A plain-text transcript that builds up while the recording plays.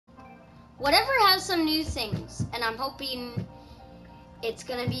whatever has some new things, and I'm hoping it's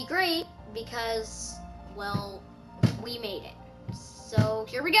gonna be great because, well, we made it. So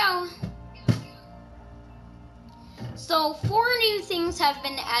here we go. So 4 new things have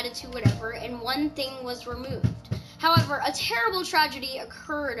been added to whatever, and 1 thing was removed. However, a terrible tragedy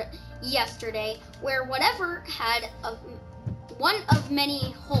occurred yesterday where whatever had one of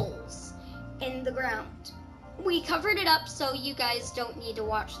many holes in the ground. We covered it up so you guys don't need to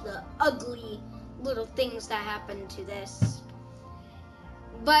watch the ugly little things that happened to this.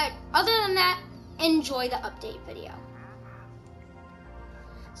 But other than that, enjoy the update video.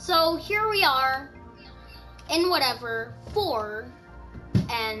 So here we are in whatever 4,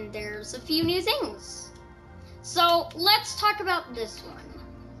 and there's a few new things. So let's talk about this one.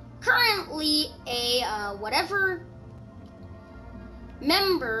 Currently a whatever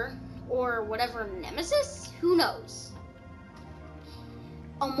member or whatever nemesis, who knows?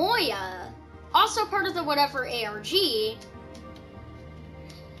 Amoya, also part of the whatever ARG,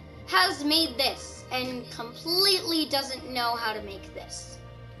 has made this and completely doesn't know how to make this.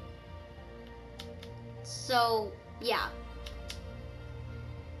 So, yeah.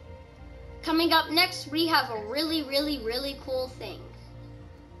 Coming up next, we have a really, really, really cool thing.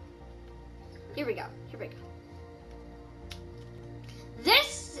 Here we go.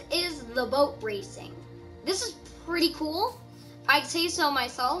 This is the boat racing. This is pretty cool. I'd say so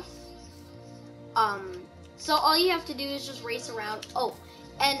myself. So all you have to do is just race around. Oh,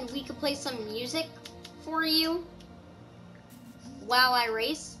 and we could play some music for you while I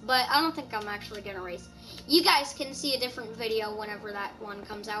race, but I don't think I'm actually gonna race. You guys can see a different video whenever that one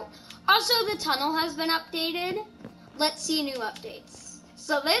comes out. Also, the tunnel has been updated. Let's see new updates.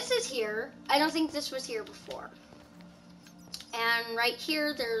 So this is here. I don't think this was here before. And right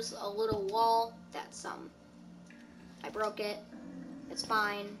here, there's a little wall that's, I broke it. It's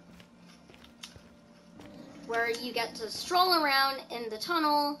fine. Where you get to stroll around in the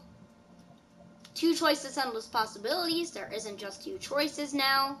tunnel. 2 choices, endless possibilities. There isn't just 2 choices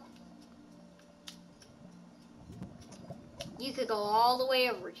now. You could go all the way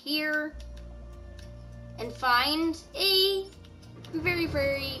over here and find a very,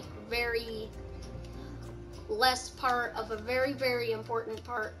 very, very less part of a very, very important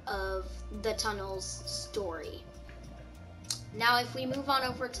part of the tunnel's story. Now, if we move on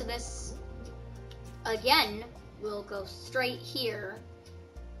over to this again, we'll go straight here.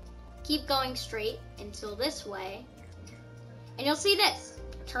 Keep going straight until this way, and you'll see this.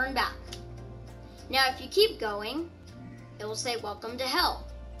 Turn back. Now, if you keep going, it will say, welcome to hell.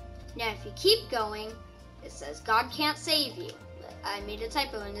 Now, if you keep going, it says, God can't save you. I made a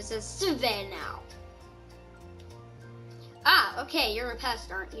typo, and it says, survey now. Ah, okay, you're a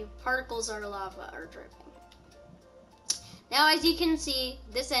pest, aren't you? Particles or lava are dripping. Now, as you can see,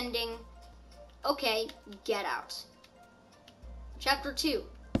 this ending, okay, get out. Chapter 2.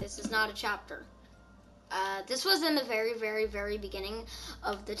 This is not a chapter. This was in the very, very, very beginning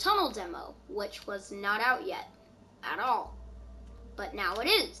of the tunnel demo, which was not out yet at all. But now it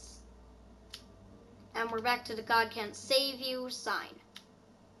is. And we're back to the God can't save you sign.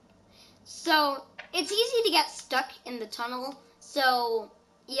 So, it's easy to get stuck in the tunnel. So,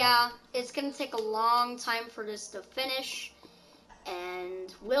 yeah, it's going to take a long time for this to finish.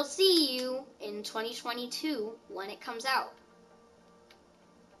 And we'll see you in 2022 when it comes out.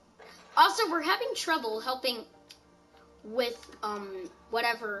 Also, we're having trouble helping with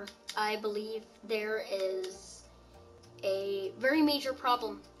whatever. I believe there is a very major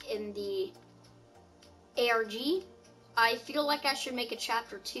problem in the ARG. I feel like I should make a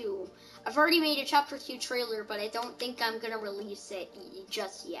chapter 2. I've already made a chapter 2 trailer, but I don't think I'm gonna release it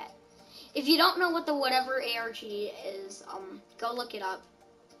just yet. If you don't know what the whatever ARG is, go look it up.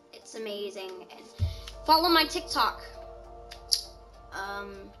 It's amazing. And follow my TikTok.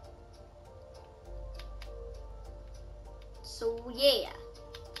 So yeah.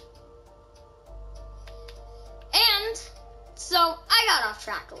 And so I got off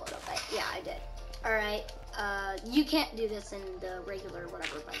track a little bit. Yeah, I did. Alright. You can't do this in the regular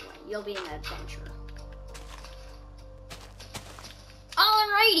whatever, by the way. You'll be in an adventure.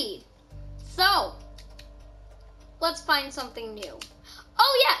 Alrighty. So, let's find something new.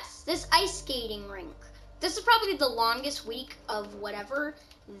 Oh yes, this ice skating rink. This is probably the longest week of whatever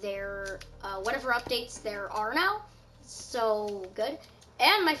whatever updates there are now. So good.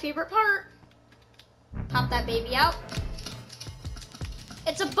 And my favorite part, pop that baby out.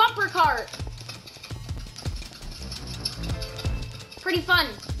 It's a bumper cart. Pretty fun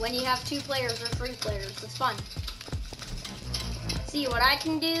when you have 2 players or 3 players. It's fun. See what I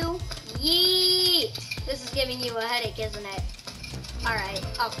can do? Yeet! This is giving you a headache, isn't it? Alright,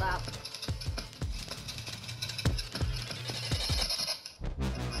 I'll stop.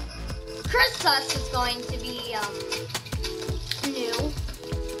 Chrissus is going to be new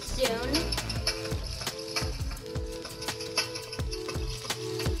soon.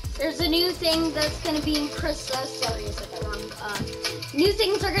 There's a new thing that's going to be in chrissus. Sorry, I said that wrong. New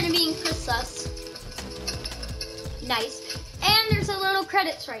things are going to be in chrissus. Nice. And there's a little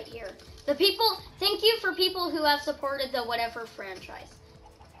credits right here. The people, thank you for people who have supported the whatever franchise.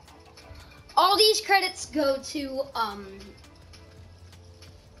 All these credits go to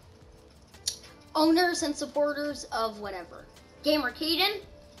owners and supporters of whatever. Gamer Caden,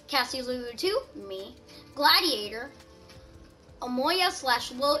 Cassie Lulu 2, me, Gladiator, Amoya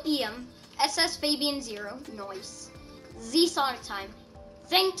 / Lil Iam, SS Fabian 0, Noise, Z Sonic Time.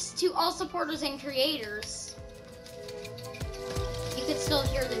 Thanks to all supporters and creators. You can still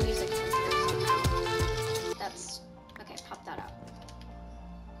hear the music from here somehow. That's okay, pop that out.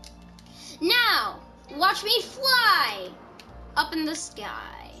 Now, watch me fly up in the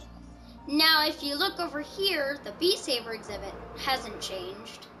sky. Now, if you look over here, the Beat Saber exhibit hasn't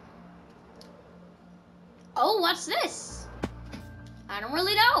changed. Oh, what's this? I don't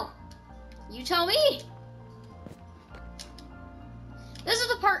really know. You tell me. This is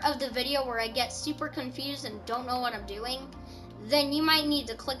the part of the video where I get super confused and don't know what I'm doing. Then you might need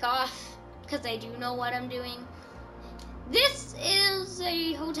to click off because I do know what I'm doing. This is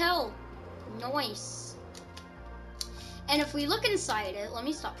a hotel. Nice. And if we look inside it, let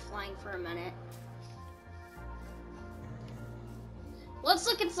me stop flying for a minute. Let's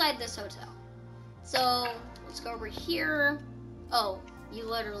look inside this hotel. So let's go over here. Oh, you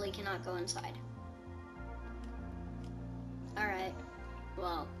literally cannot go inside. All right.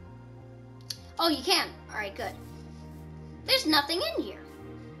 Well. Oh, you can. All right, good. There's nothing in here.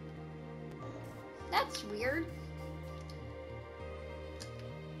 That's weird.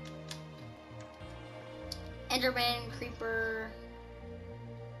 Enderman, Creeper.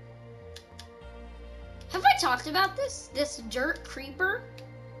 Have I talked about this? This dirt creeper?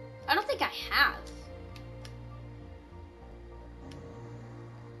 I don't think I have.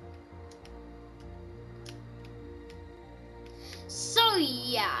 So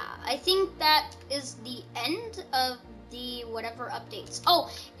yeah, I think that is the end of the whatever updates.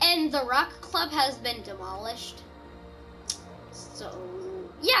 Oh, and the Rock Club has been demolished. So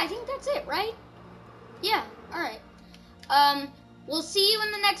yeah, I think that's it, right? Yeah, alright. We'll see you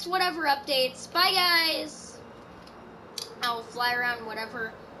in the next whatever updates. Bye, guys. I will fly around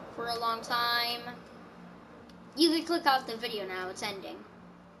whatever for a long time. You can click off the video now. It's ending.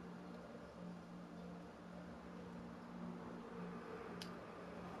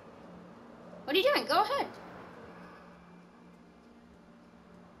 What are you doing? Go ahead.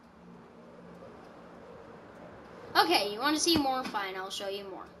 Okay, you want to see more? Fine, I'll show you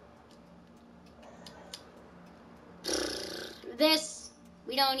more. This,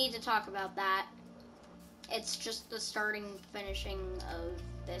 we don't need to talk about that. It's just the starting, finishing of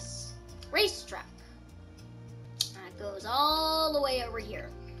this racetrack. That goes all the way over here.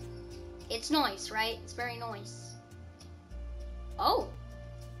 It's nice, right? It's very nice. Oh,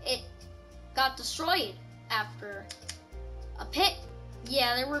 it got destroyed after a pit.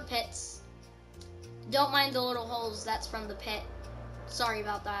 Yeah, there were pits. Don't mind the little holes, that's from the pit. Sorry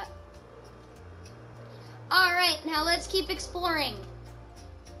about that. All right, now let's keep exploring.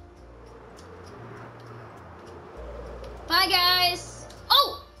 Bye, guys.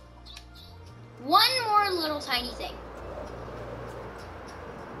 Oh, one more little tiny thing.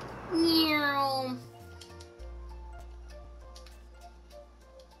 Meow.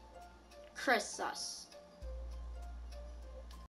 Chrissus.